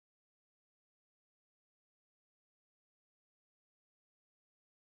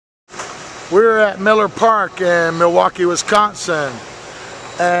We're at Miller Park in Milwaukee, Wisconsin,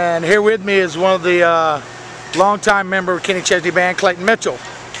 and here with me is one of the longtime member of Kenny Chesney band, Clayton Mitchell.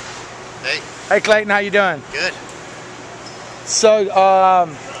 Hey. Hey Clayton, how you doing? Good. So, you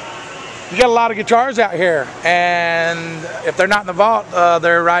got a lot of guitars out here, and if they're not in the vault,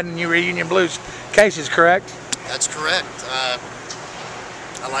 they're riding new Reunion Blues cases, correct? That's correct.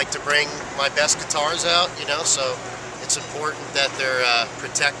 I like to bring my best guitars out, you know, so it's important that they're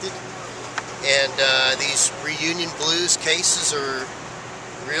protected. And these Reunion Blues cases are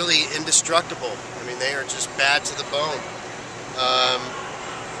really indestructible. I mean, they are just bad to the bone.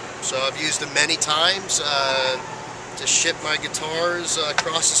 So I've used them many times to ship my guitars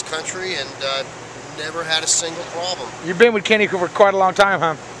across this country, and never had a single problem. You've been with Kenny for quite a long time,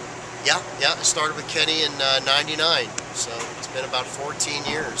 huh? Yeah. I started with Kenny in '99, so it's been about 14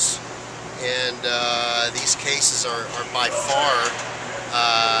 years. And these cases are by far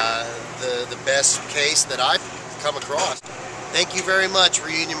the best case that I've come across. Thank you very much,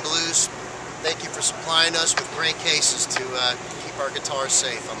 Reunion Blues. Thank you for supplying us with great cases to keep our guitars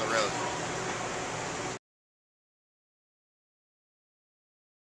safe on the road.